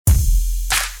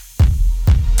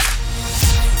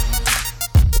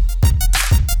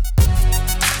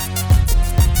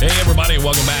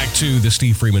welcome back to the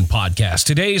Steve Freeman Podcast.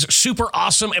 Today's super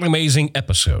awesome and amazing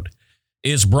episode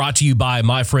is brought to you by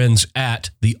my friends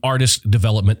at the Artist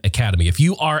Development Academy. If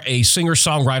you are a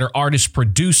singer-songwriter, artist,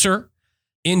 producer,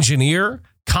 engineer,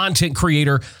 content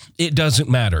creator, it doesn't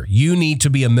matter. You need to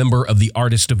be a member of the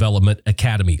Artist Development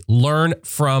Academy. Learn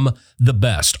from the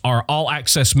best. Our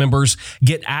all-access members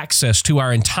get access to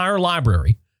our entire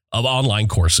library of online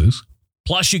courses.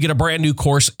 Plus, you get a brand new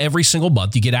course every single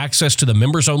month. You get access to the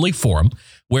members-only forum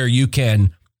where you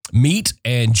can meet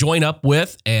and join up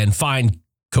with and find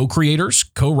co-creators,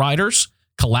 co-writers,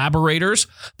 collaborators.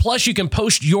 Plus, you can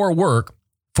post your work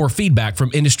for feedback from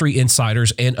industry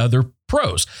insiders and other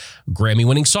pros,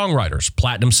 Grammy-winning songwriters,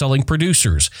 platinum-selling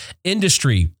producers,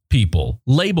 industry people,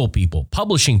 label people,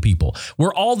 publishing people.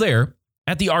 We're all there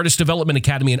at the Artist Development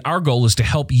Academy, and our goal is to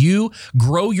help you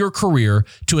grow your career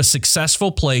to a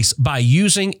successful place by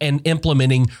using and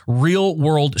implementing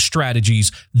real-world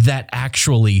strategies that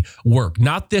actually work.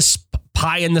 Not this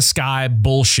pie-in-the-sky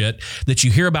bullshit that you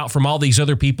hear about from all these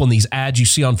other people and these ads you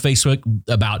see on Facebook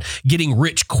about getting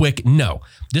rich quick. No,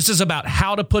 this is about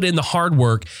how to put in the hard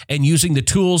work and using the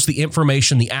tools, the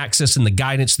information, the access, and the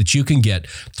guidance that you can get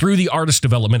through the Artist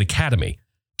Development Academy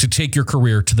to take your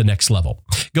career to the next level.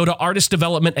 Go to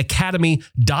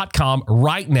artistdevelopmentacademy.com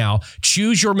right now.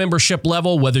 Choose your membership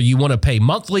level, whether you want to pay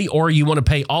monthly or you want to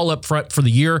pay all up front for the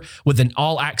year with an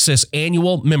all-access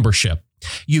annual membership.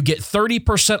 You get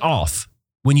 30% off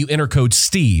when you enter code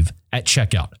STEVE at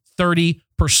checkout.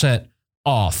 30%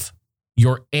 off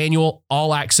your annual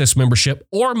all-access membership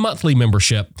or monthly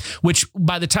membership, which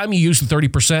by the time you use the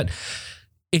 30%,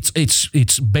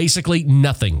 it's basically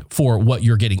nothing for what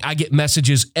you're getting. I get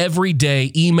messages every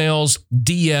day, emails,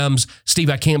 DMs. Steve,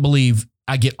 I can't believe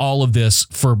I get all of this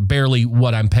for barely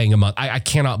what I'm paying a month. I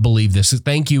cannot believe this.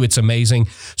 Thank you. It's amazing.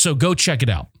 So go check it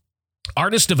out.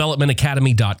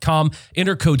 ArtistDevelopmentAcademy.com.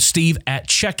 Enter code Steve at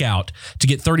checkout to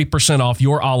get 30% off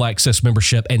your all-access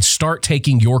membership and start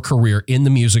taking your career in the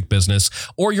music business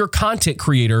or your content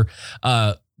creator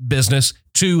business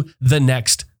to the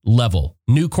next level.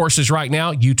 New courses right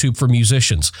now, YouTube for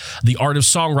Musicians, The Art of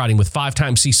Songwriting with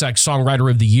 5-time CSAC Songwriter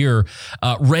of the Year,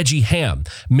 Reggie Ham,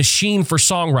 Machine for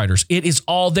Songwriters. It is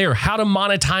all there. How to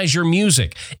monetize your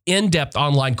music. In-depth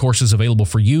online courses available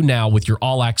for you now with your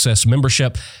all-access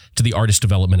membership to the Artist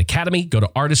Development Academy. Go to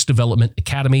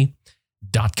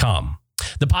artistdevelopmentacademy.com.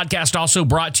 The podcast also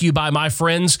brought to you by my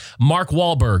friends Mark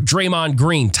Wahlberg, Draymond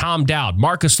Green, Tom Dowd,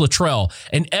 Marcus Luttrell,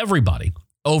 and everybody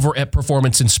over at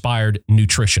Performance Inspired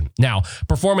Nutrition. Now,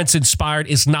 Performance Inspired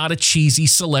is not a cheesy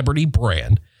celebrity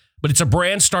brand, but it's a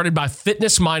brand started by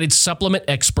fitness-minded supplement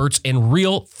experts and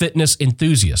real fitness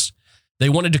enthusiasts. They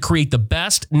wanted to create the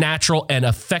best natural and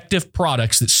effective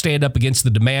products that stand up against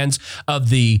the demands of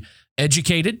the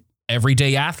educated,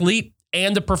 everyday athlete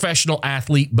and the professional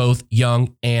athlete, both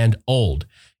young and old.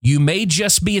 You may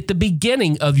just be at the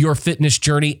beginning of your fitness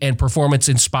journey, and Performance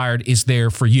Inspired is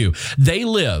there for you. They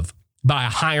live by a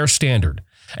higher standard,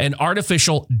 and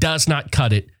artificial does not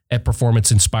cut it at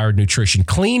Performance Inspired Nutrition.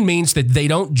 Clean means that they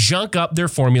don't junk up their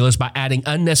formulas by adding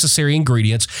unnecessary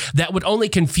ingredients that would only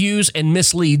confuse and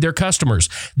mislead their customers.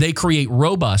 They create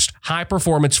robust,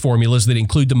 high-performance formulas that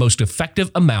include the most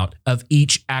effective amount of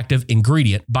each active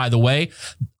ingredient. By the way,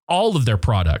 all of their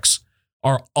products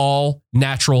are all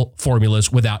natural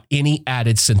formulas without any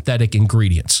added synthetic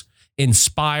ingredients.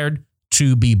 Inspired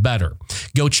to be better.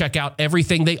 Go check out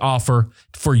everything they offer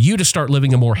for you to start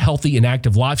living a more healthy and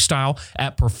active lifestyle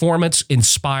at Performance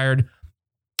Inspired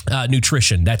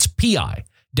Nutrition. That's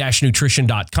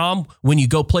PI-nutrition.com. When you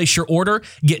go place your order,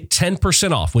 get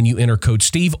 10% off when you enter code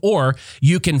Steve, or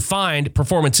you can find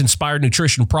Performance Inspired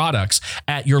Nutrition products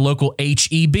at your local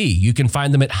HEB. You can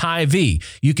find them at Hy-Vee.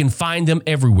 You can find them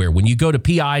everywhere. When you go to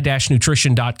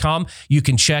PI-nutrition.com, you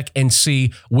can check and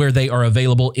see where they are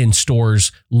available in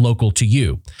stores local to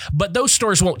you. But those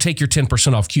stores won't take your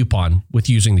 10% off coupon with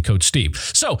using the code Steve.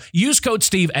 So use code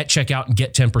Steve at checkout and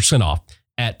get 10% off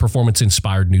at Performance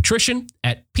Inspired Nutrition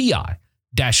at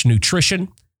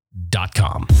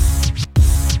PI-nutrition.com.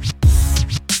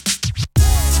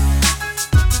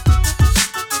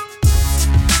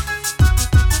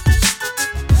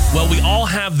 Well, we all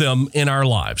have them in our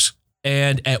lives,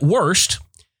 and at worst,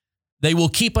 they will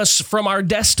keep us from our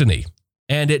destiny,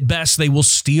 and at best, they will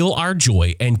steal our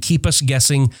joy and keep us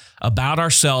guessing about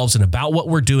ourselves and about what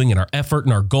we're doing and our effort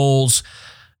and our goals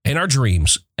and our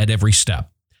dreams at every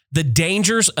step. The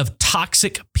dangers of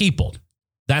toxic people.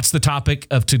 That's the topic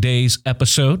of today's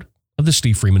episode of the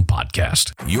Steve Freeman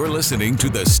Podcast. You're listening to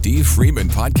the Steve Freeman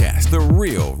Podcast, the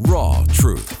real, raw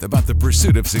truth about the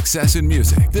pursuit of success in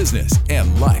music, business,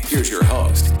 and life. Here's your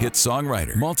host, hit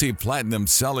songwriter, multi-platinum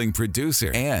selling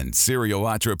producer, and serial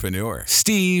entrepreneur,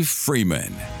 Steve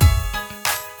Freeman.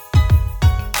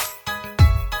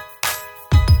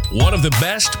 One of the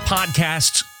best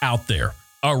podcasts out there,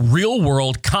 a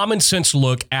real-world, common-sense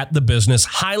look at the business.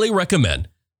 Highly recommend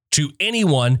to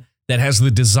anyone that has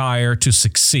the desire to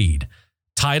succeed.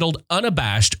 Titled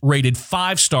Unabashed, rated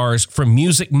 5 stars from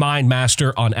Music Mind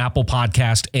Master on Apple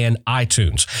Podcast and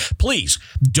iTunes. Please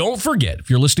don't forget, if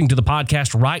you're listening to the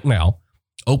podcast right now,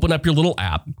 open up your little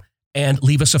app and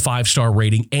leave us a 5-star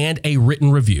rating and a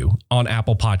written review on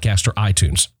Apple Podcast or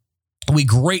iTunes. We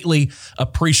greatly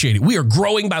appreciate it. We are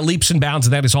growing by leaps and bounds,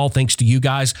 and that is all thanks to you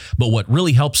guys. But what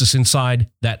really helps us inside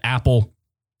that Apple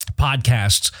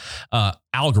Podcasts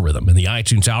algorithm and the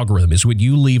iTunes algorithm is when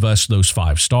you leave us those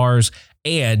 5 stars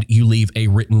and you leave a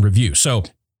written review. So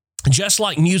just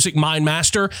like Music Mind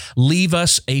Master, leave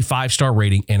us a 5-star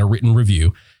rating and a written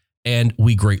review, and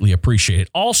we greatly appreciate it.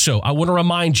 Also, I want to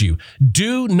remind you,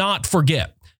 do not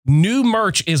forget, new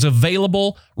merch is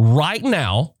available right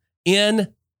now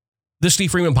in the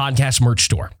Steve Freeman Podcast merch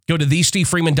store. Go to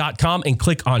thestevefreeman.com and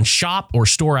click on shop or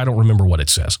store. I don't remember what it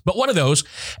says, but one of those,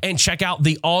 and check out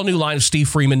the all new line of Steve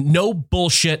Freeman No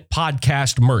Bullshit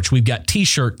podcast merch. We've got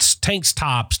t-shirts, tank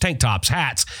tops,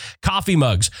 hats, coffee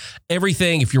mugs,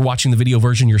 everything. If you're watching the video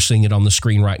version, you're seeing it on the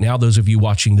screen right now. Those of you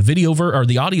watching the video or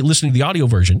the audio, listening to the audio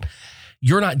version,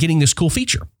 you're not getting this cool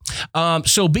feature.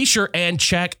 So be sure and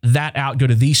check that out. Go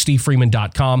to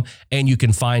thestevefreeman.com and you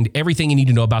can find everything you need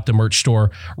to know about the merch store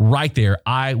right there.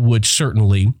 I would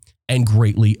certainly and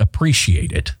greatly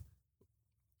appreciate it.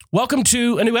 Welcome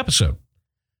to a new episode.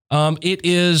 It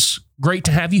is great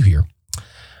to have you here.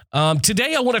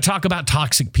 Today, I want to talk about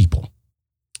toxic people.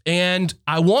 And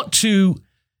I want to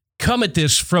come at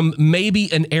this from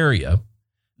maybe an area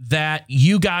that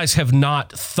you guys have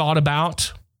not thought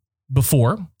about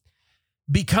before,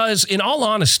 because in all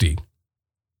honesty,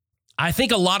 I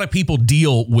think a lot of people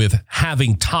deal with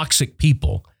having toxic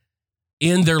people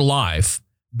in their life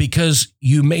because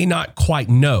you may not quite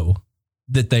know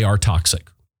that they are toxic.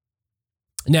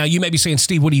 Now, you may be saying,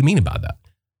 Steve, what do you mean about that?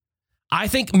 I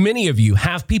think many of you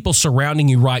have people surrounding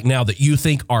you right now that you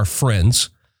think are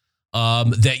friends,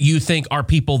 that you think are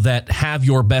people that have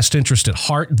your best interest at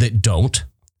heart, that don't,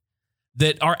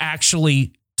 that are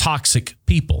actually toxic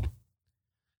people.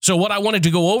 So what I wanted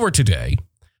to go over today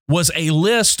was a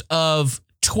list of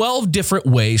 12 different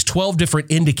ways, 12 different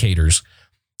indicators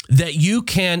that you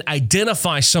can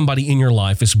identify somebody in your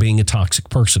life as being a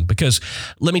toxic person. Because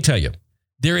let me tell you,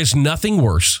 there is nothing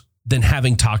worse than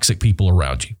having toxic people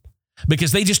around you,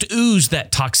 because they just ooze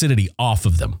that toxicity off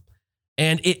of them.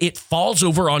 And it falls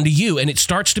over onto you, and it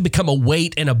starts to become a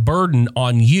weight and a burden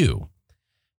on you.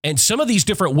 And some of these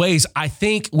different ways, I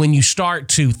think when you start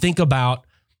to think about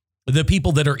the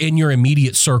people that are in your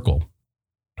immediate circle,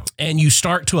 and you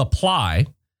start to apply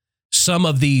some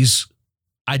of these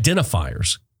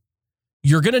identifiers,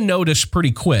 you're going to notice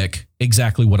pretty quick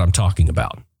exactly what I'm talking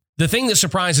about. The thing that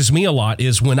surprises me a lot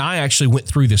is when I actually went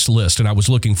through this list and I was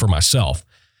looking for myself,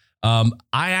 I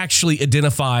actually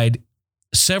identified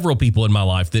several people in my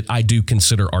life that I do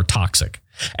consider are toxic.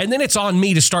 And then it's on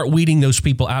me to start weeding those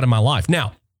people out of my life.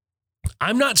 Now,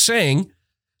 I'm not saying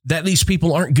that these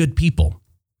people aren't good people.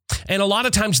 And a lot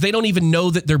of times they don't even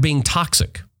know that they're being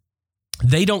toxic.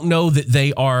 They don't know that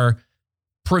they are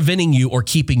preventing you or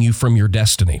keeping you from your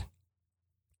destiny.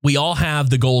 We all have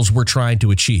the goals we're trying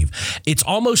to achieve. It's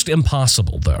almost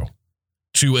impossible, though,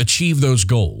 to achieve those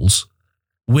goals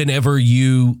whenever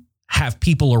you have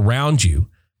people around you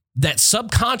that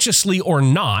subconsciously or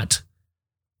not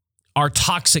are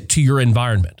toxic to your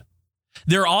environment.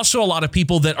 There are also a lot of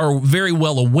people that are very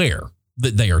well aware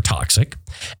that they are toxic,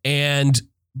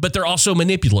 but they're also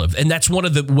manipulative. And that's one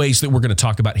of the ways that we're going to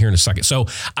talk about here in a second. So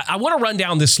I want to run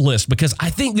down this list because I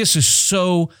think this is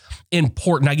so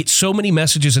important. I get so many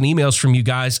messages and emails from you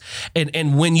guys.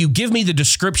 And when you give me the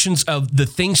descriptions of the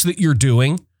things that you're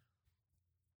doing,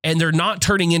 and they're not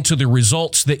turning into the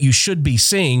results that you should be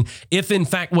seeing, if in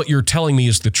fact what you're telling me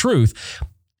is the truth,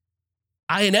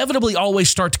 I inevitably always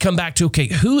start to come back to, okay,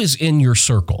 who is in your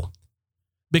circle?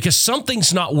 Because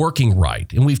something's not working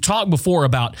right. And we've talked before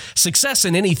about success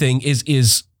in anything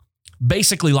is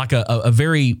basically like a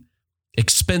very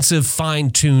expensive,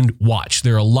 fine-tuned watch.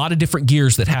 There are a lot of different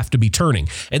gears that have to be turning,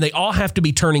 and they all have to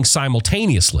be turning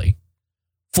simultaneously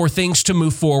for things to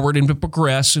move forward and to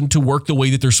progress and to work the way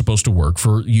that they're supposed to work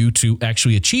for you to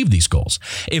actually achieve these goals.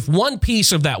 If one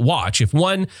piece of that watch, if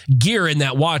one gear in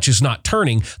that watch is not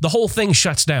turning, the whole thing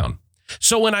shuts down.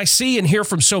 So when I see and hear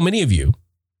from so many of you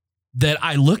that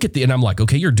I look at and I'm like,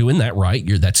 okay, you're doing that right.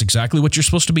 That's exactly what you're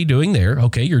supposed to be doing there.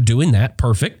 Okay, you're doing that.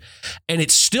 Perfect. And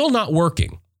it's still not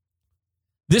working.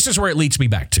 This is where it leads me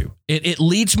back to. It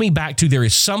leads me back to there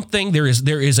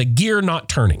is a gear not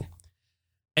turning.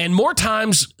 And more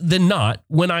times than not,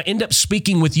 when I end up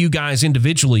speaking with you guys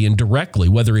individually and directly,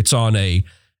 whether it's on a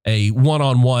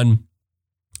one-on-one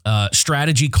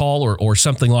strategy call or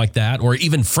something like that, or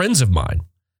even friends of mine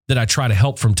that I try to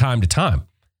help from time to time,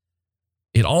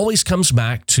 it always comes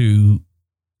back to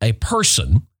a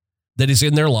person that is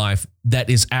in their life that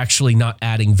is actually not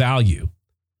adding value,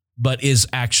 but is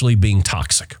actually being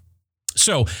toxic.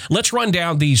 So let's run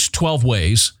down these 12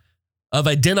 ways of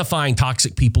identifying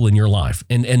toxic people in your life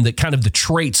and the kind of the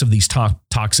traits of these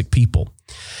toxic people.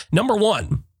 Number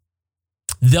one,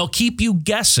 they'll keep you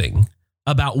guessing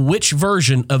about which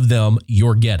version of them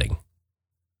you're getting.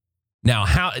 Now,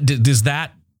 how does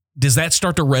that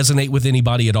start to resonate with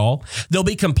anybody at all? They'll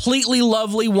be completely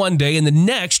lovely one day, and the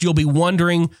next you'll be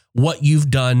wondering what you've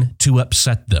done to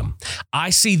upset them. I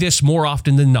see this more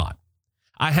often than not.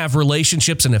 I have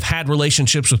relationships and have had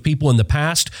relationships with people in the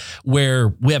past where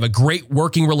we have a great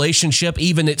working relationship.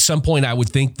 Even at some point, I would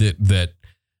think that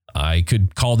I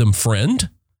could call them friend.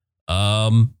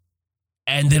 And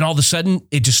then all of a sudden,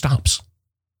 it just stops.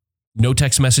 No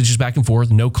text messages back and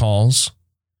forth, no calls.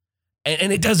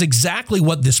 And it does exactly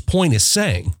what this point is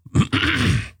saying.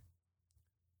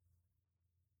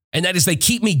 And that is they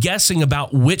keep me guessing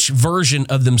about which version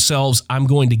of themselves I'm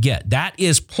going to get. That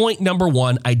is point number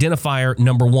one, identifier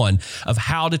number one of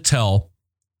how to tell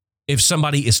if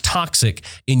somebody is toxic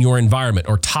in your environment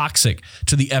or toxic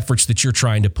to the efforts that you're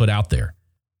trying to put out there.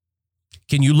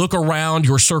 Can you look around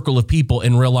your circle of people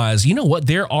and realize, you know what,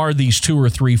 there are these 2 or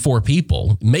 3, 4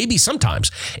 people. Maybe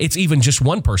sometimes it's even just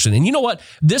one person. And you know what?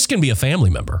 This can be a family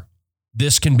member.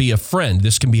 This can be a friend.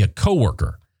 This can be a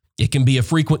coworker. It can be a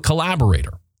frequent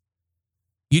collaborator.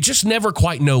 You just never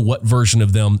quite know what version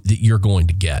of them that you're going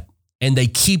to get. And they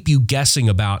keep you guessing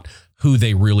about who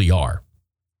they really are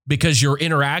because your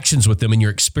interactions with them and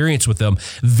your experience with them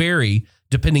vary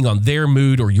depending on their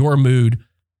mood or your mood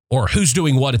or who's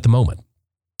doing what at the moment.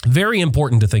 Very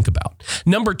important to think about.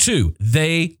 Number 2,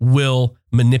 they will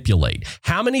manipulate.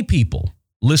 How many people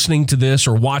listening to this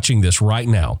or watching this right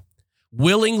now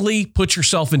willingly put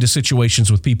yourself into situations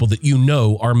with people that you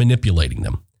know are manipulating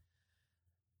them?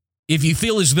 If you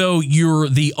feel as though you're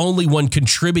the only one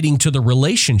contributing to the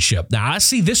relationship, now I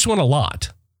see this one a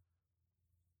lot.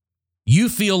 You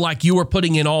feel like you are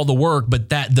putting in all the work, but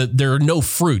there are no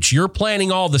fruits. You're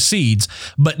planting all the seeds,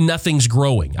 but nothing's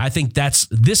growing. I think this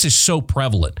is so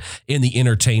prevalent in the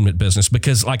entertainment business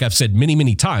because, like I've said many,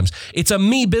 many times, it's a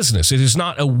me business. It is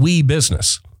not a we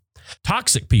business.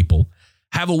 Toxic people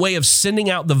have a way of sending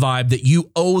out the vibe that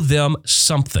you owe them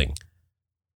something.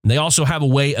 And they also have a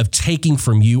way of taking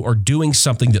from you or doing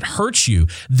something that hurts you,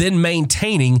 then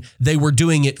maintaining they were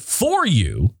doing it for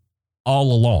you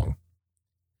all along.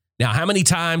 Now, how many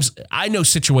times, I know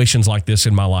situations like this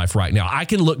in my life right now. I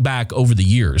can look back over the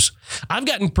years. I've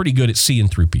gotten pretty good at seeing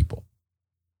through people.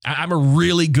 I'm a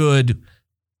really good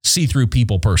see-through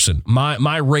people person.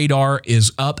 My radar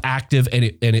is up, active, and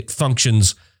it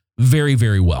functions very,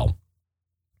 very well.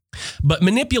 But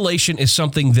manipulation is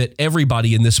something that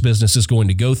everybody in this business is going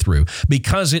to go through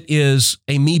because it is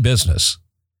a me business.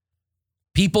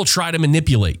 People try to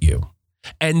manipulate you.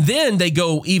 And then they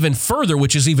go even further,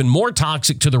 which is even more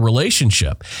toxic to the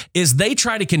relationship, is they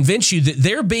try to convince you that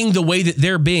they're being the way that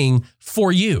they're being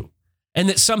for you and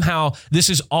that somehow this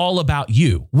is all about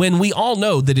you when we all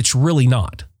know that it's really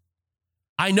not.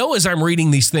 I know as I'm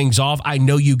reading these things off, I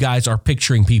know you guys are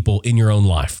picturing people in your own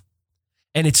life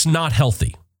and it's not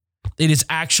healthy. It is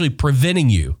actually preventing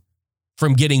you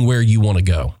from getting where you want to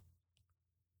go.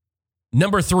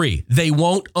 Number 3, they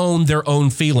won't own their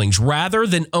own feelings. Rather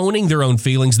than owning their own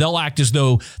feelings, they'll act as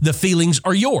though the feelings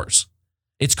are yours.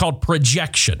 It's called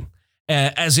projection,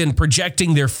 as in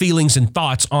projecting their feelings and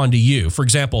thoughts onto you. For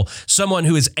example, someone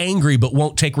who is angry but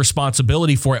won't take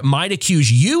responsibility for it might accuse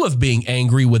you of being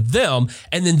angry with them,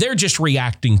 and then they're just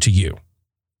reacting to you.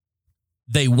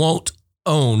 They won't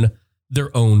own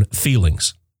their own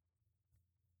feelings.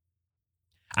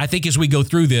 I think as we go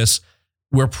through this,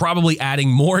 we're probably adding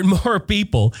more and more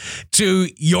people to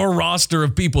your roster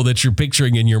of people that you're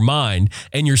picturing in your mind,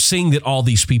 and you're seeing that all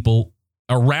these people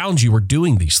around you are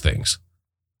doing these things.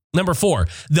 Number 4,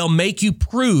 they'll make you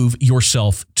prove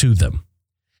yourself to them.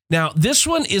 Now, this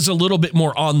one is a little bit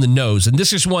more on the nose, and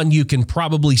this is one you can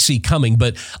probably see coming,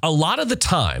 but a lot of the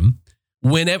time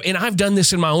Whenever, and I've done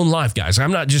this in my own life, guys.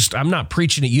 I'm not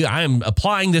preaching at you. I am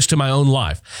applying this to my own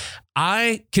life.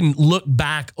 I can look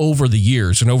back over the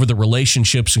years and over the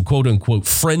relationships and quote unquote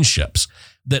friendships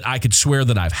that I could swear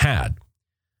that I've had.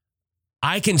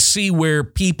 I can see where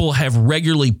people have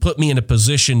regularly put me in a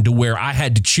position to where I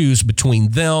had to choose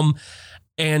between them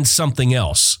and something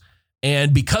else.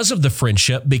 And because of the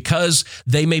friendship, because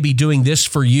they may be doing this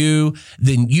for you,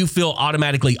 then you feel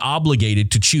automatically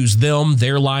obligated to choose them,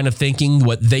 their line of thinking,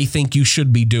 what they think you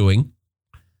should be doing.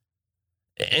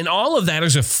 And all of that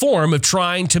is a form of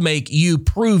trying to make you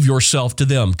prove yourself to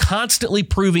them, constantly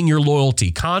proving your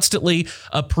loyalty, constantly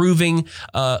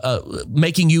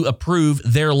making you approve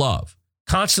their love,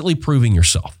 constantly proving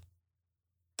yourself.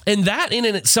 And that in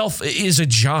and itself is a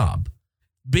job.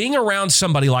 Being around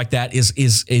somebody like that is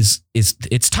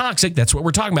it's toxic. That's what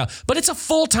we're talking about. But it's a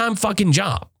full-time fucking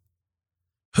job.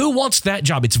 Who wants that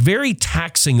job? It's very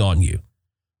taxing on you.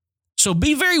 So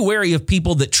be very wary of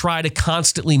people that try to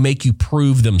constantly make you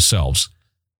prove themselves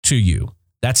to you.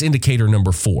 That's indicator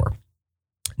number 4.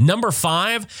 Number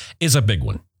 5 is a big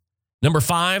one. Number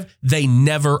 5, they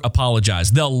never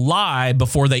apologize. They'll lie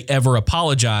before they ever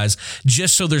apologize,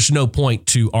 just so there's no point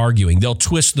to arguing. They'll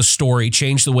twist the story,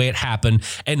 change the way it happened,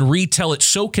 and retell it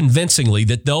so convincingly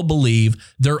that they'll believe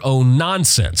their own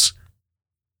nonsense.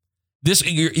 This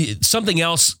something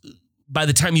else, by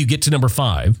the time you get to number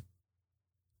 5,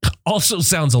 also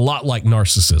sounds a lot like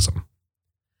narcissism.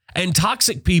 And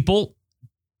toxic people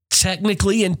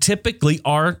technically and typically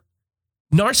are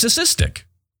narcissistic.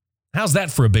 How's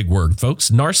that for a big word,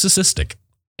 folks? Narcissistic.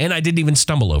 And I didn't even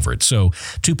stumble over it. So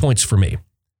 2 points for me.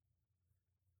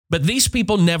 But these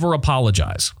people never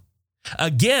apologize.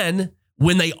 Again,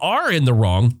 when they are in the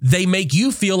wrong, they make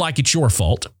you feel like it's your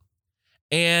fault.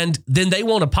 And then they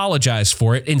won't apologize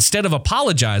for it. Instead of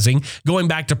apologizing, going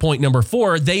back to point number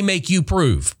 4, they make you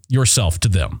prove yourself to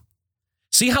them.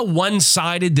 See how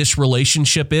one-sided this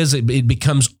relationship is? It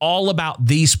becomes all about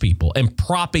these people and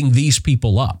propping these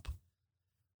people up.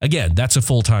 Again, that's a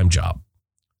full-time job.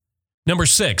 Number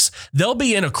 6, they'll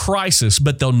be in a crisis,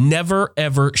 but they'll never,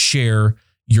 ever share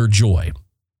your joy.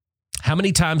 How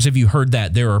many times have you heard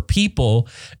that? There are people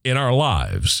in our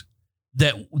lives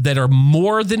that are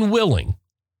more than willing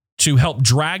to help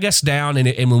drag us down.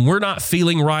 And when we're not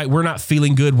feeling right, we're not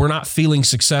feeling good, we're not feeling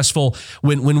successful,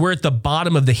 when we're at the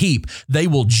bottom of the heap, they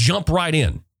will jump right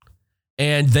in.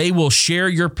 And they will share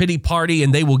your pity party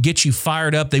and they will get you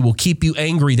fired up. They will keep you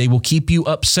angry. They will keep you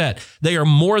upset. They are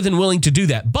more than willing to do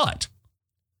that. But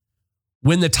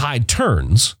when the tide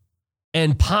turns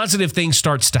and positive things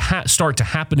start to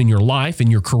happen in your life, in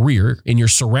your career, in your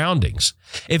surroundings,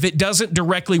 if it doesn't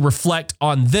directly reflect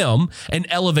on them and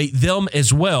elevate them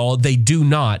as well, they do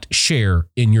not share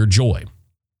in your joy.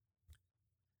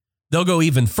 They'll go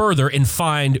even further and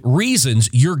find reasons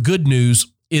your good news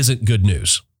isn't good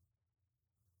news.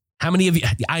 How many of you,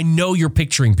 I know you're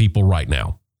picturing people right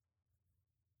now.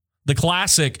 The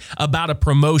classic about a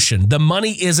promotion. The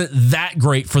money isn't that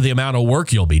great for the amount of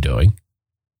work you'll be doing.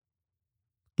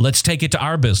 Let's take it to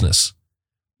our business.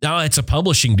 Now, it's a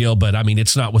publishing deal, but I mean,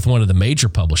 it's not with one of the major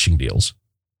publishing deals.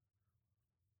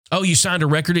 Oh, you signed a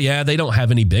record? Yeah, they don't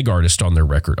have any big artist on their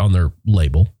record, on their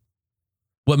label.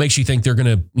 What makes you think they're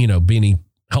going to, be any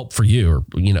help for you?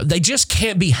 Or, they just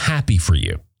can't be happy for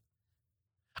you.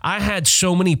 I had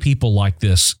so many people like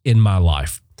this in my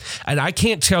life, and I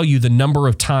can't tell you the number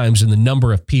of times and the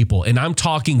number of people, and I'm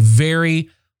talking very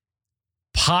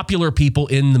popular people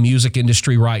in the music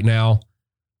industry right now,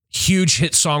 huge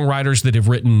hit songwriters that have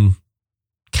written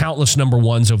countless number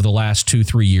ones over the last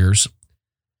 2-3 years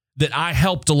that I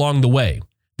helped along the way,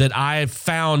 that I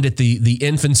found at the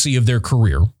infancy of their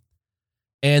career,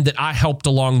 and that I helped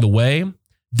along the way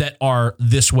that are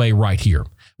this way right here.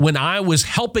 When I was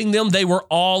helping them, they were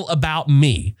all about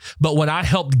me. But when I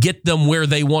helped get them where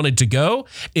they wanted to go,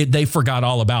 they forgot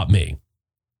all about me.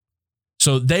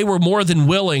 So they were more than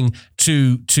willing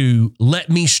to let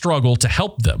me struggle to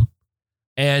help them.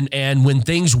 And when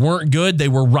things weren't good, they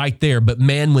were right there. But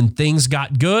man, when things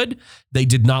got good, they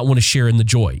did not want to share in the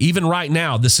joy. Even right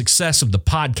now, the success of the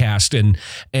podcast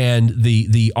and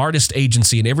the artist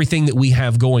agency and everything that we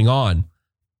have going on,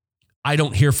 I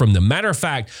don't hear from them. Matter of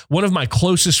fact, one of my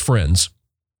closest friends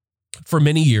for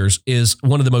many years is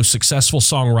one of the most successful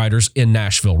songwriters in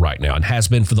Nashville right now and has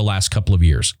been for the last couple of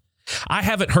years. I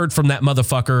haven't heard from that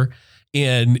motherfucker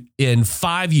in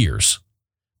 5 years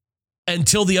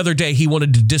until the other day he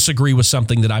wanted to disagree with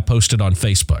something that I posted on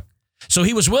Facebook. So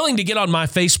he was willing to get on my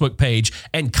Facebook page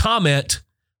and comment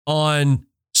on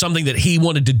something that he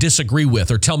wanted to disagree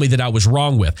with or tell me that I was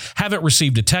wrong with. Haven't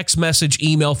received a text message,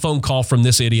 email, phone call from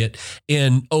this idiot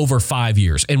in over 5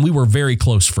 years. And we were very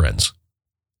close friends.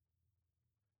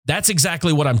 That's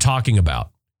exactly what I'm talking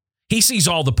about. He sees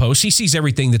all the posts. He sees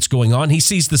everything that's going on. He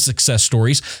sees the success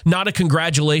stories. Not a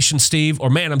congratulations, Steve, or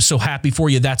man, I'm so happy for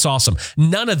you. That's awesome.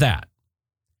 None of that.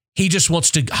 He just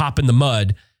wants to hop in the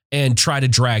mud and try to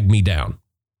drag me down.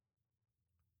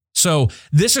 So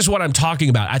this is what I'm talking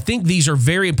about. I think these are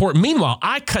very important. Meanwhile,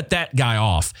 I cut that guy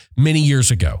off many years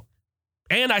ago.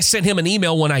 And I sent him an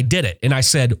email when I did it. And I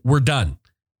said, we're done.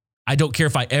 I don't care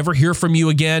if I ever hear from you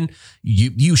again.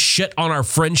 You shit on our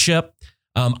friendship.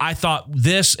 I thought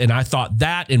this and I thought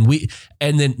that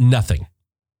and then nothing.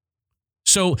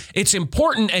 So it's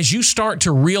important as you start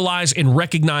to realize and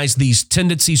recognize these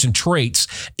tendencies and traits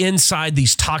inside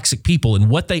these toxic people and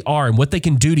what they are and what they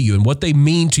can do to you and what they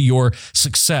mean to your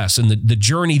success and the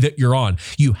journey that you're on.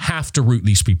 You have to root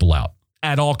these people out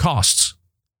at all costs.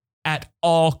 At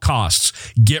all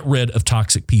costs, get rid of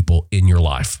toxic people in your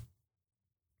life.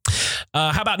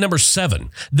 How about number 7?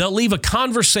 They'll leave a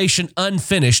conversation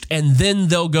unfinished and then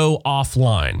they'll go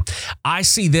offline. I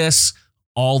see this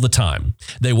all the time.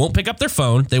 They won't pick up their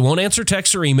phone. They won't answer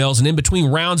texts or emails. And in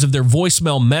between rounds of their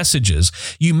voicemail messages,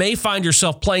 you may find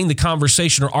yourself playing the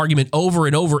conversation or argument over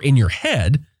and over in your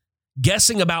head,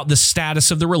 guessing about the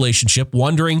status of the relationship,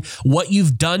 wondering what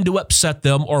you've done to upset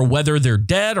them or whether they're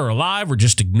dead or alive or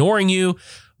just ignoring you,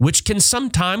 which can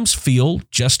sometimes feel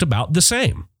just about the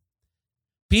same.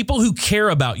 People who care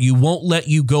about you won't let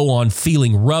you go on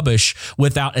feeling rubbish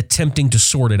without attempting to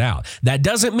sort it out. That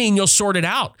doesn't mean you'll sort it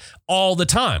out all the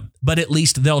time, but at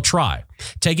least they'll try.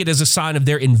 Take it as a sign of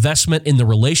their investment in the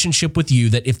relationship with you,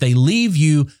 that if they leave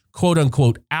you, quote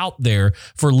unquote, out there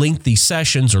for lengthy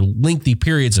sessions or lengthy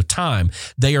periods of time,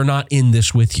 they are not in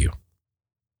this with you.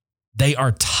 They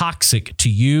are toxic to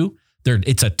you.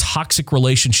 It's a toxic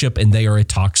relationship and they are a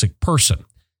toxic person.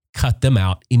 Cut them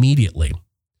out immediately.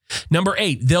 Number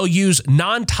 8, they'll use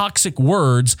non-toxic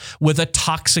words with a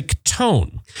toxic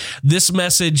tone. This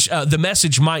message, the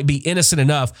message might be innocent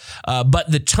enough, but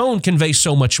the tone conveys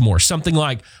so much more. Something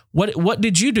like, what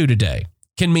did you do today?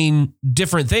 Can mean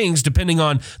different things depending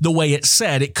on the way it's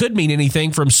said. It could mean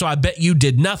anything from, so I bet you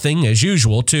did nothing as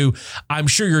usual, to I'm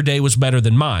sure your day was better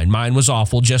than mine. Mine was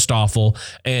awful, just awful,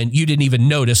 and you didn't even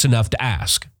notice enough to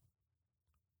ask.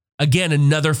 Again,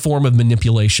 another form of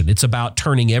manipulation. It's about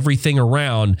turning everything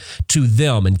around to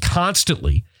them and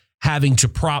constantly having to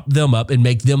prop them up and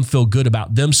make them feel good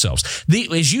about themselves.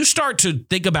 As you start to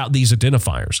think about these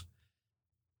identifiers,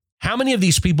 how many of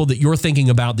these people that you're thinking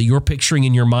about, that you're picturing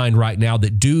in your mind right now,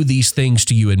 that do these things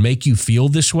to you and make you feel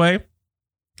this way,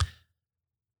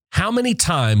 how many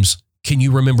times can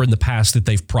you remember in the past that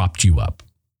they've propped you up?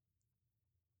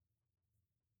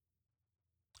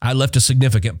 I left a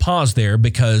significant pause there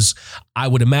because I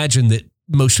would imagine that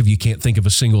most of you can't think of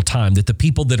a single time that the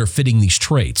people that are fitting these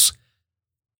traits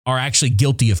are actually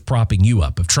guilty of propping you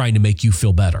up, of trying to make you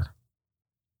feel better.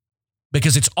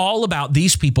 Because it's all about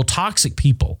these people. Toxic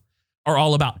people are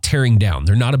all about tearing down.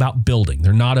 They're not about building.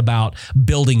 They're not about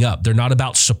building up. They're not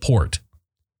about support.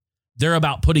 They're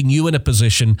about putting you in a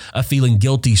position of feeling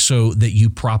guilty so that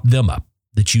you prop them up,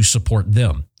 that you support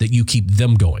them, that you keep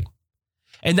them going.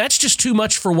 And that's just too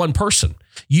much for one person.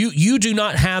 You do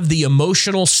not have the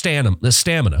emotional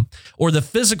stamina or the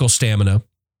physical stamina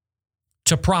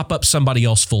to prop up somebody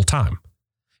else full time.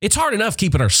 It's hard enough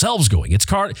keeping ourselves going. It's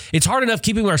hard enough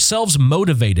keeping ourselves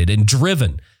motivated and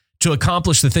driven to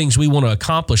accomplish the things we want to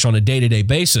accomplish on a day-to-day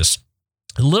basis,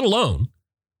 let alone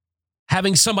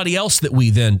having somebody else that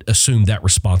we then assume that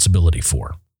responsibility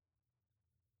for.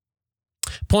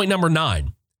 Point number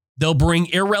 9, they'll bring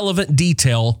irrelevant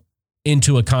detail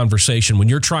into a conversation. When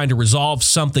you're trying to resolve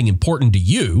something important to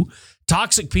you,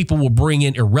 toxic people will bring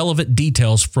in irrelevant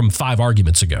details from 5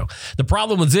 arguments ago. The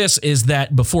problem with this is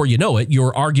that before you know it,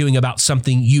 you're arguing about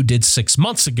something you did 6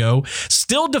 months ago,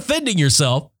 still defending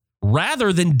yourself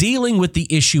rather than dealing with the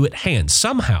issue at hand.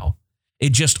 Somehow,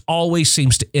 it just always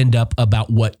seems to end up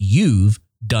about what you've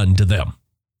done to them.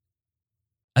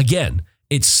 Again,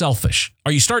 it's selfish.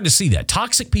 Are you starting to see that?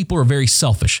 Toxic people are very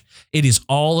selfish. It is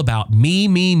all about me,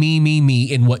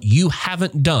 and what you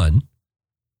haven't done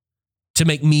to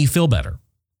make me feel better.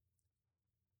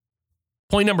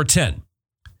 Point number 10,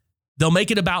 they'll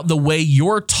make it about the way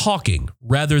you're talking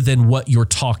rather than what you're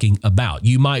talking about.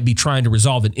 You might be trying to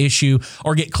resolve an issue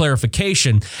or get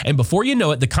clarification, and before you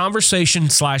know it, the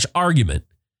conversation/argument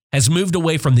has moved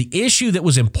away from the issue that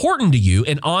was important to you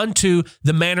and onto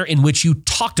the manner in which you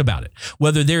talked about it,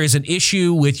 whether there is an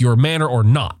issue with your manner or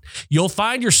not. You'll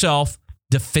find yourself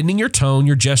defending your tone,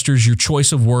 your gestures, your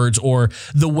choice of words, or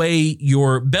the way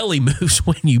your belly moves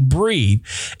when you breathe.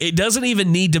 It doesn't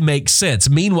even need to make sense.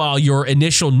 Meanwhile, your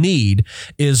initial need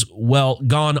is, well,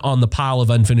 gone on the pile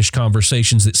of unfinished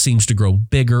conversations that seems to grow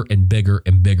bigger and bigger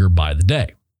and bigger by the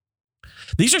day.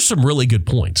 These are some really good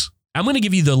points. I'm going to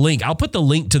give you the link. I'll put the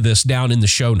link to this down in the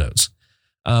show notes.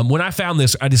 When I found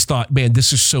this, I just thought, man,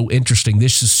 this is so interesting.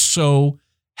 This is so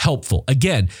helpful.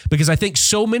 Again, because I think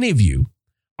so many of you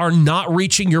are not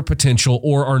reaching your potential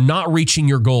or are not reaching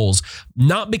your goals,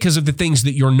 not because of the things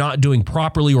that you're not doing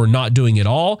properly or not doing at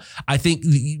all. I think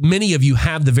many of you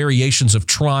have the variations of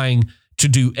trying to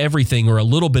do everything or a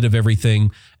little bit of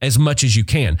everything as much as you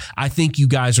can. I think you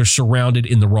guys are surrounded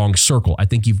in the wrong circle. I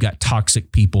think you've got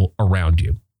toxic people around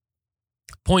you.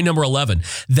 Point number 11,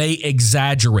 they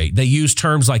exaggerate. They use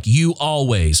terms like you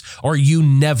always or you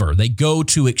never. They go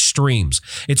to extremes.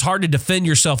 It's hard to defend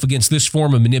yourself against this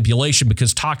form of manipulation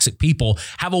because toxic people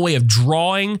have a way of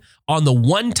drawing on the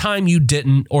one time you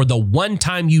didn't or the one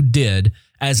time you did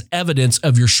as evidence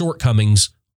of your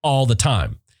shortcomings all the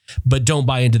time. But don't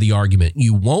buy into the argument.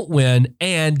 You won't win.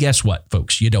 And guess what,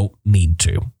 folks? You don't need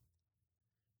to.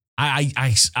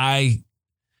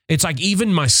 It's like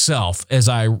even myself, as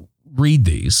I read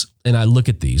these and I look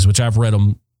at these, which I've read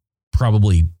them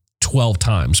probably 12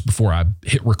 times before I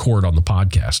hit record on the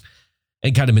podcast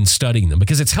and kind of been studying them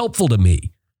because it's helpful to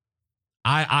me.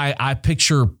 I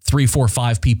picture 3, 4,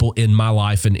 5 people in my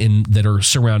life and in that are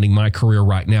surrounding my career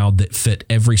right now that fit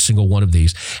every single one of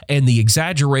these. And the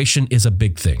exaggeration is a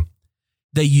big thing.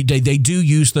 They do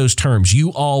use those terms.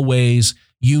 You always,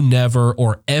 you never,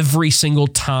 or every single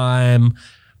time.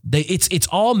 It's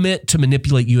all meant to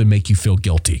manipulate you and make you feel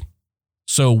guilty.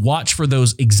 So watch for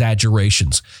those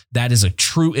exaggerations. That is a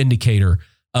true indicator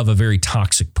of a very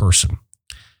toxic person.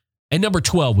 And number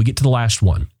 12, we get to the last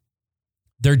one.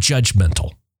 They're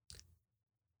judgmental.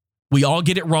 We all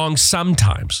get it wrong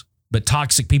sometimes, but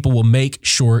toxic people will make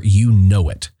sure you know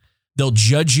it. They'll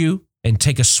judge you and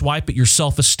take a swipe at your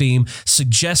self-esteem,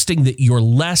 suggesting that you're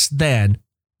less than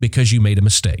because you made a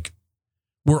mistake.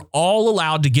 We're all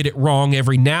allowed to get it wrong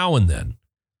every now and then,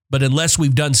 but unless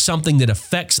we've done something that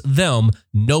affects them,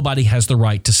 nobody has the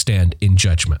right to stand in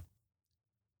judgment.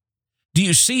 Do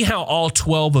you see how all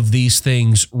 12 of these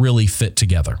things really fit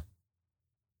together?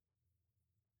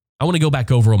 I want to go back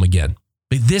over them again.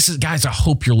 But this is, guys, I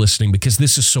hope you're listening because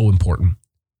this is so important.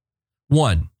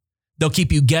 1, they'll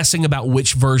keep you guessing about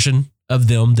which version of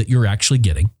them that you're actually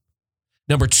getting.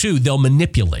 Number 2, they'll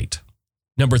manipulate.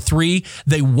 Number 3,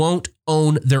 they won't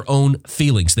own their own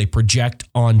feelings. They project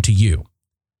onto you.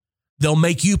 They'll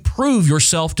make you prove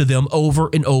yourself to them over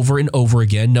and over and over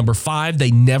again. Number 5, they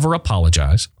never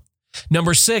apologize.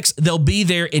 Number 6, they'll be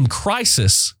there in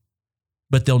crisis,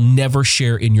 but they'll never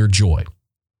share in your joy.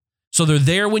 So they're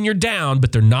there when you're down,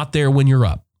 but they're not there when you're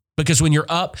up. Because when you're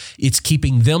up, it's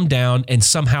keeping them down and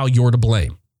somehow you're to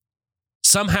blame.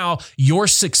 Somehow your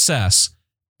success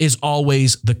is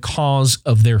always the cause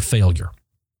of their failure.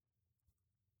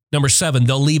 Number 7,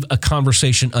 they'll leave a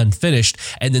conversation unfinished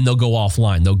and then they'll go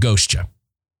offline. They'll ghost you.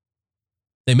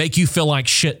 They make you feel like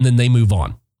shit and then they move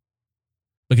on.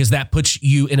 Because that puts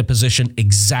you in a position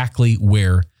exactly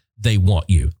where they want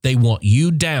you. They want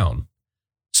you down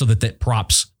so that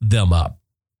props them up.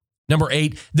 Number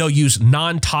 8, they'll use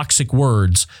non-toxic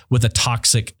words with a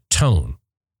toxic tone.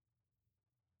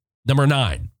 Number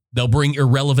 9, they'll bring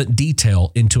irrelevant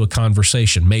detail into a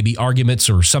conversation, maybe arguments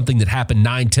or something that happened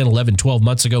 9, 10, 11, 12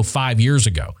 months ago, 5 years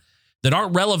ago, that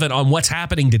aren't relevant on what's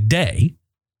happening today,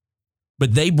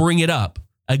 but they bring it up,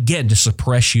 again, to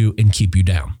suppress you and keep you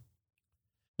down.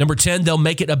 Number 10, they'll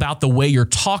make it about the way you're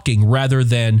talking rather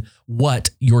than what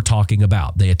you're talking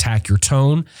about. They attack your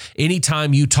tone.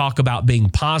 Anytime you talk about being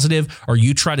positive or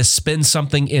you try to spin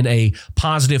something in a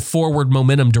positive forward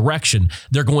momentum direction,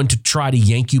 they're going to try to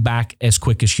yank you back as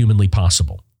quick as humanly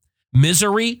possible.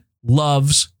 Misery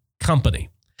loves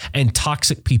company, and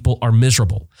toxic people are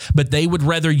miserable, but they would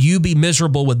rather you be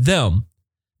miserable with them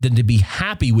than to be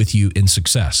happy with you in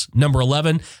success. Number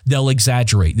 11, they'll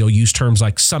exaggerate. They'll use terms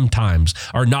like sometimes,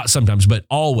 or not sometimes, but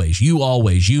always,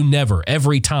 you never,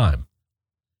 every time.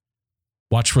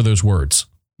 Watch for those words.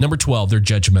 Number 12, they're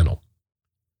judgmental.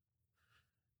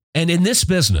 And in this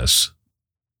business,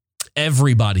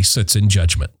 everybody sits in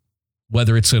judgment,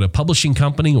 whether it's at a publishing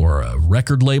company or a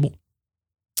record label,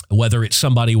 whether it's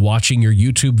somebody watching your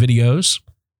YouTube videos.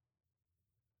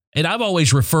 And I've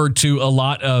always referred to a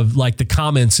lot of like the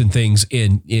comments and things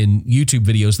in YouTube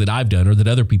videos that I've done or that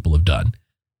other people have done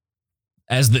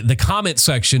as the comment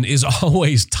section is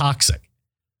always toxic.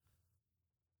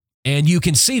 And you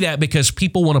can see that because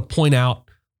people want to point out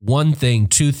one thing,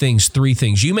 two things, three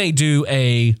things. You may do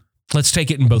let's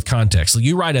take it in both contexts.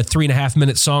 You write a 3.5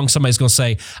 minute song, somebody's going to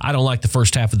say, I don't like the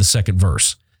first half of the second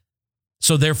verse.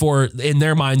 So therefore, in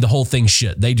their mind, the whole thing's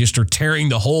shit. They just are tearing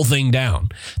the whole thing down.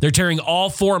 They're tearing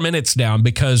all 4 minutes down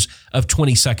because of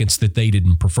 20 seconds that they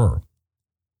didn't prefer.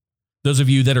 Those of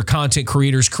you that are content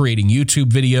creators creating YouTube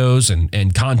videos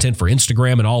and content for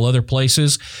Instagram and all other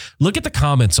places, look at the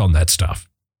comments on that stuff.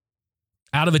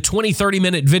 Out of a 20,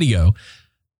 30-minute video,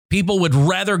 people would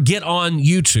rather get on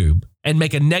YouTube and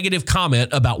make a negative comment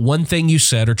about one thing you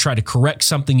said or try to correct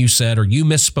something you said or you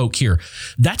misspoke here.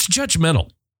 That's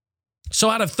judgmental. So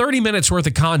out of 30 minutes worth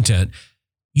of content,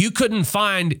 you couldn't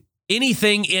find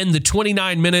anything in the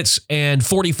 29 minutes and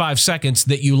 45 seconds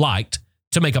that you liked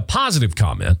to make a positive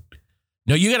comment.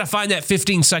 No, you got to find that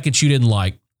 15 seconds you didn't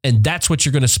like, and that's what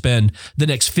you're going to spend the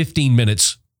next 15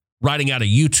 minutes writing out a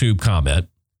YouTube comment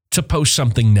to post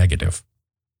something negative.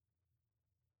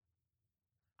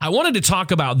 I wanted to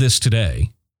talk about this today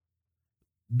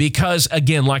because,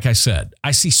 again, like I said,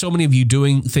 I see so many of you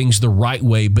doing things the right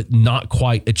way, but not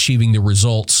quite achieving the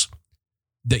results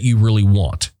that you really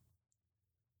want.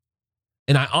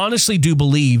 And I honestly do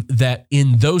believe that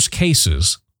in those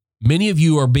cases, many of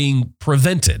you are being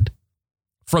prevented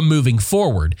from moving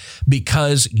forward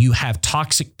because you have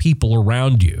toxic people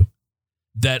around you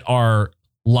that are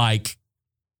like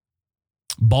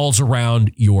balls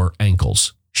around your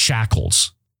ankles,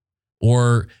 shackles.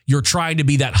 Or you're trying to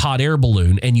be that hot air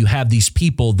balloon and you have these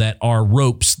people that are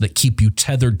ropes that keep you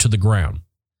tethered to the ground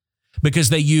because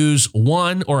they use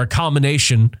one or a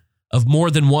combination of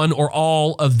more than one or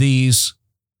all of these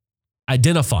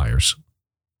identifiers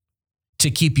to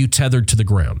keep you tethered to the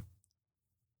ground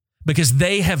because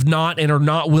they have not and are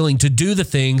not willing to do the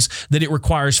things that it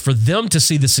requires for them to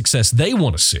see the success they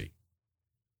want to see.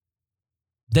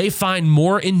 They find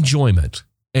more enjoyment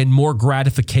and more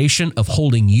gratification of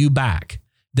holding you back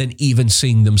than even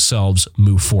seeing themselves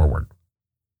move forward.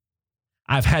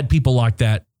 I've had people like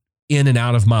that in and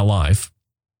out of my life,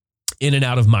 in and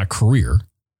out of my career,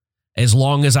 as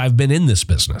long as I've been in this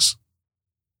business.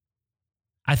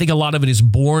 I think a lot of it is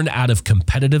born out of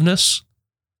competitiveness,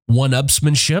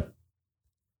 one-upsmanship.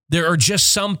 There are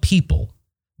just some people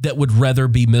that would rather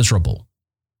be miserable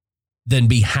than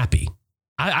be happy.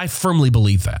 I firmly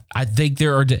believe that. I think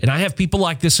there are, and I have people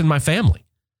like this in my family.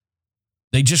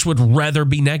 They just would rather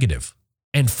be negative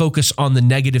and focus on the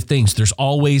negative things. There's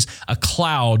always a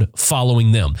cloud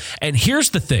following them. And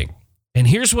here's the thing, and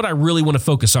here's what I really want to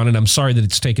focus on, and I'm sorry that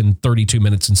it's taken 32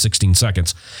 minutes and 16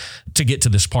 seconds to get to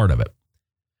this part of it.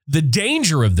 The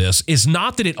danger of this is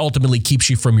not that it ultimately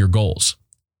keeps you from your goals,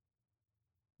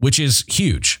 which is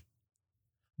huge.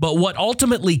 But what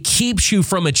ultimately keeps you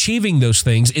from achieving those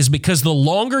things is because the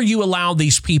longer you allow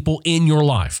these people in your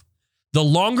life, the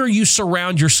longer you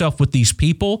surround yourself with these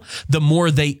people, the more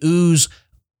they ooze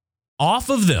off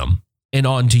of them and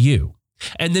onto you.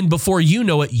 And then before you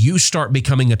know it, you start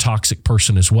becoming a toxic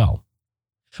person as well.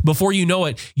 Before you know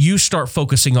it, you start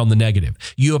focusing on the negative.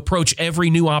 You approach every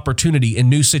new opportunity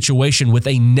and new situation with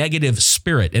a negative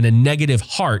spirit and a negative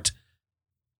heart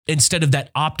instead of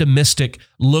that optimistic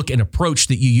look and approach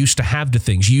that you used to have to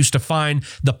things. You used to find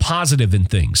the positive in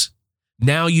things.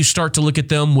 Now you start to look at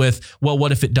them with, well,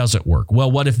 what if it doesn't work? Well,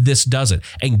 what if this doesn't?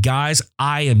 And guys,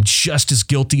 I am just as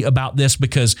guilty about this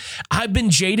because I've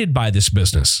been jaded by this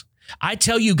business. I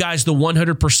tell you guys the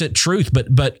 100% truth,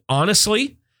 but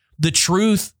honestly, the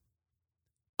truth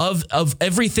of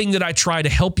everything that I try to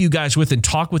help you guys with and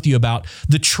talk with you about,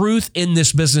 the truth in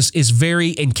this business is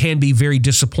very and can be very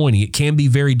disappointing. It can be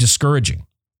very discouraging.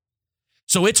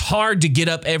 So it's hard to get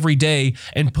up every day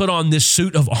and put on this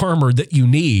suit of armor that you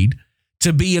need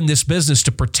to be in this business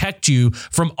to protect you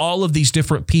from all of these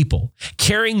different people.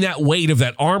 Carrying that weight of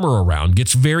that armor around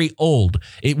gets very old.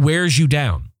 It wears you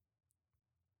down.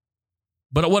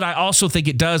 But what I also think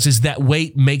it does is that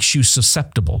weight makes you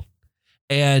susceptible.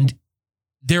 And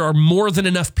there are more than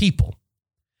enough people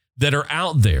that are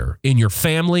out there in your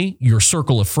family, your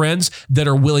circle of friends, that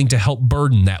are willing to help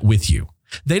burden that with you.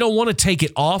 They don't want to take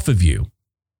it off of you.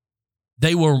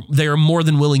 They are more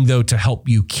than willing, though, to help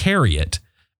you carry it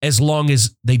as long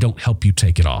as they don't help you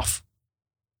take it off.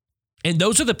 And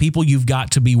those are the people you've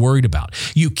got to be worried about.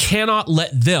 You cannot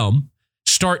let them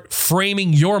start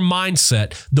framing your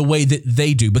mindset the way that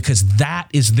they do because that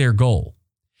is their goal.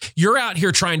 You're out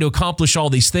here trying to accomplish all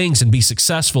these things and be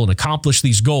successful and accomplish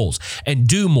these goals and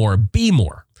do more, be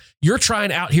more. You're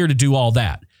trying out here to do all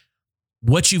that.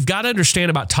 What you've got to understand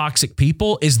about toxic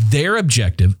people is their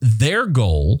objective, their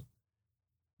goal,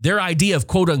 their idea of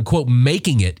quote unquote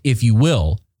making it, if you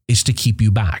will, is to keep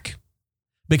you back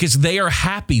because they are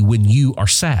happy when you are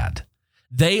sad.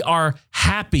 They are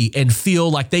happy and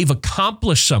feel like they've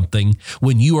accomplished something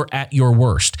when you are at your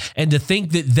worst. And to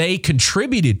think that they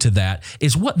contributed to that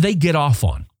is what they get off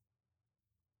on.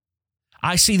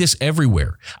 I see this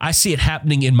everywhere. I see it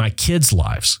happening in my kids'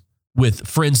 lives with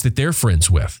friends that they're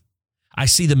friends with. I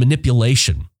see the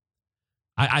manipulation.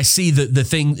 I see the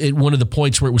thing at one of the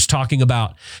points where it was talking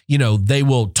about, they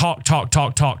will talk,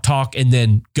 and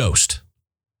then ghost.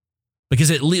 Because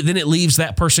then it leaves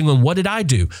that person going, what did I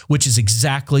do? Which is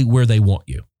exactly where they want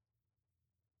you.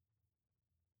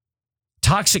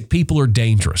 Toxic people are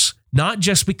dangerous, not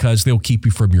just because they'll keep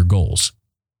you from your goals.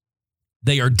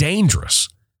 They are dangerous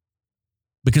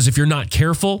because if you're not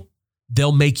careful,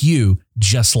 they'll make you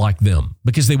just like them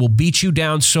because they will beat you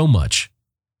down so much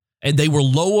and they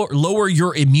will lower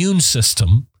your immune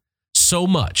system so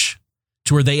much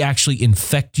to where they actually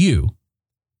infect you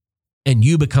and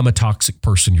you become a toxic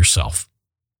person yourself.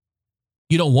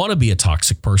 You don't want to be a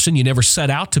toxic person. You never set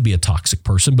out to be a toxic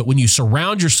person, but when you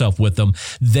surround yourself with them,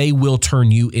 they will turn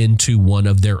you into one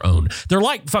of their own. They're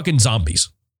like fucking zombies.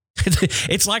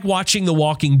 It's like watching The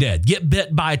Walking Dead. Get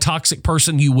bit by a toxic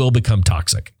person, you will become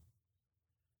toxic.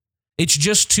 It's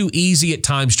just too easy at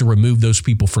times to remove those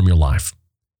people from your life.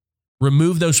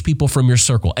 Remove those people from your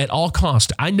circle at all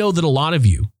costs. I know that a lot of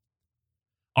you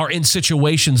are in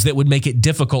situations that would make it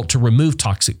difficult to remove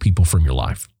toxic people from your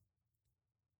life.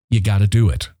 You got to do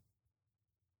it.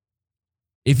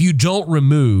 If you don't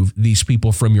remove these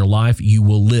people from your life, you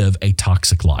will live a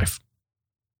toxic life.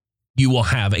 You will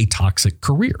have a toxic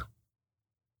career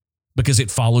because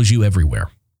it follows you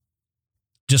everywhere.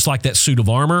 Just like that suit of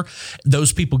armor,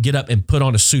 those people get up and put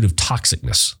on a suit of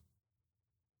toxicness.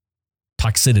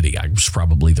 Toxicity, I was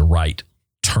probably the right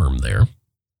term there.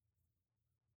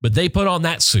 But they put on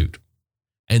that suit,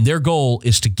 and their goal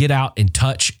is to get out and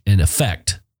touch and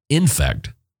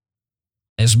infect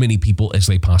as many people as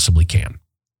they possibly can.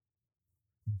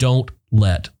 Don't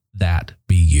let that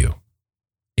be you.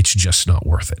 It's just not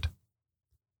worth it.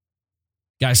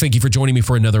 Guys, thank you for joining me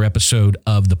for another episode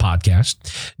of the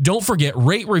podcast. Don't forget,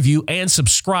 rate, review, and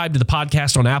subscribe to the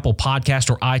podcast on Apple Podcast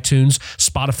or iTunes.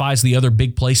 Spotify is the other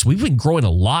big place. We've been growing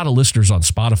a lot of listeners on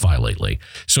Spotify lately.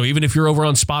 So even if you're over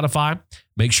on Spotify,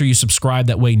 make sure you subscribe.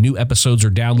 That way new episodes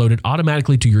are downloaded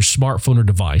automatically to your smartphone or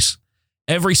device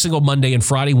every single Monday and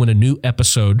Friday when a new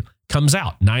episode comes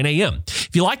out, 9 a.m.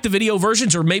 If you like the video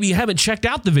versions or maybe you haven't checked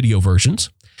out the video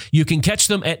versions, you can catch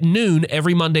them at noon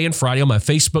every Monday and Friday on my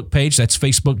Facebook page. That's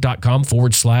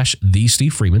facebook.com/The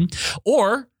Steve Freeman,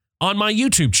 or on my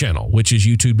YouTube channel, which is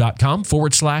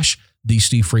youtube.com/The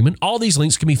Steve Freeman. All these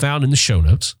links can be found in the show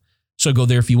notes. So go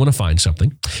there if you want to find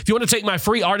something. If you want to take my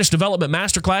free artist development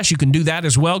masterclass, you can do that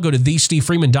as well. Go to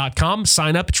thestevefreeman.com,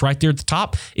 sign up. It's right there at the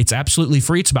top. It's absolutely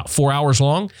free. It's about 4 hours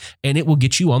long, and it will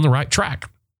get you on the right track.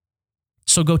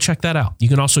 So go check that out. You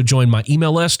can also join my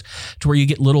email list to where you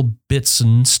get little bits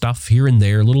and stuff here and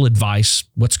there, little advice,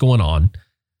 what's going on.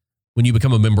 When you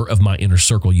become a member of my inner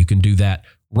circle, you can do that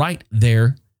right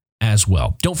there as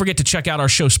well. Don't forget to check out our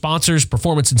show sponsors,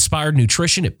 Performance Inspired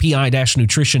Nutrition at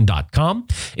pi-nutrition.com.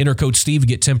 Enter code Steve to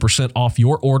get 10% off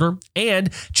your order. And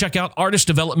check out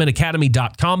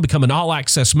artistdevelopmentacademy.com. Become an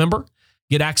all-access member.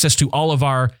 Get access to all of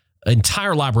our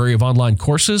entire library of online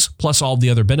courses, plus all the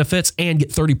other benefits, and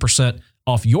get 30%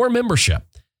 off your membership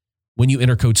when you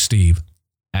enter code Steve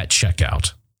at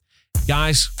checkout.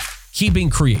 Guys, keep being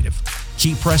creative.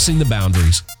 Keep pressing the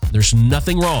boundaries. There's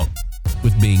nothing wrong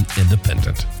with being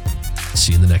independent.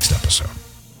 See you in the next episode.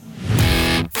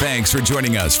 Thanks for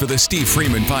joining us for the Steve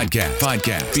Freeman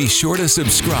Podcast. Be sure to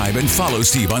subscribe and follow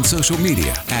Steve on social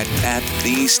media at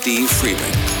The Steve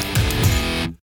Freeman.